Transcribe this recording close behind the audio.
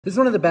This is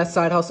one of the best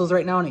side hustles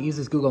right now, and it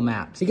uses Google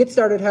Maps. To get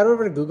started, head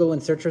over to Google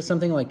and search for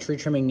something like tree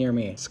trimming near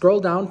me. Scroll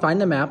down, find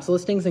the maps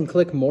listings, and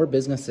click more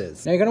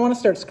businesses. Now you're gonna wanna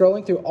start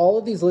scrolling through all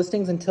of these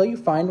listings until you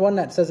find one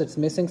that says it's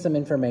missing some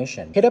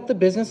information. Hit up the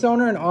business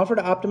owner and offer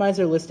to optimize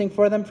their listing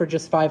for them for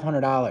just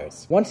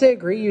 $500. Once they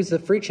agree, use the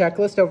free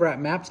checklist over at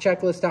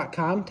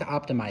mapschecklist.com to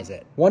optimize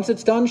it. Once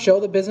it's done, show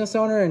the business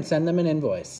owner and send them an invoice.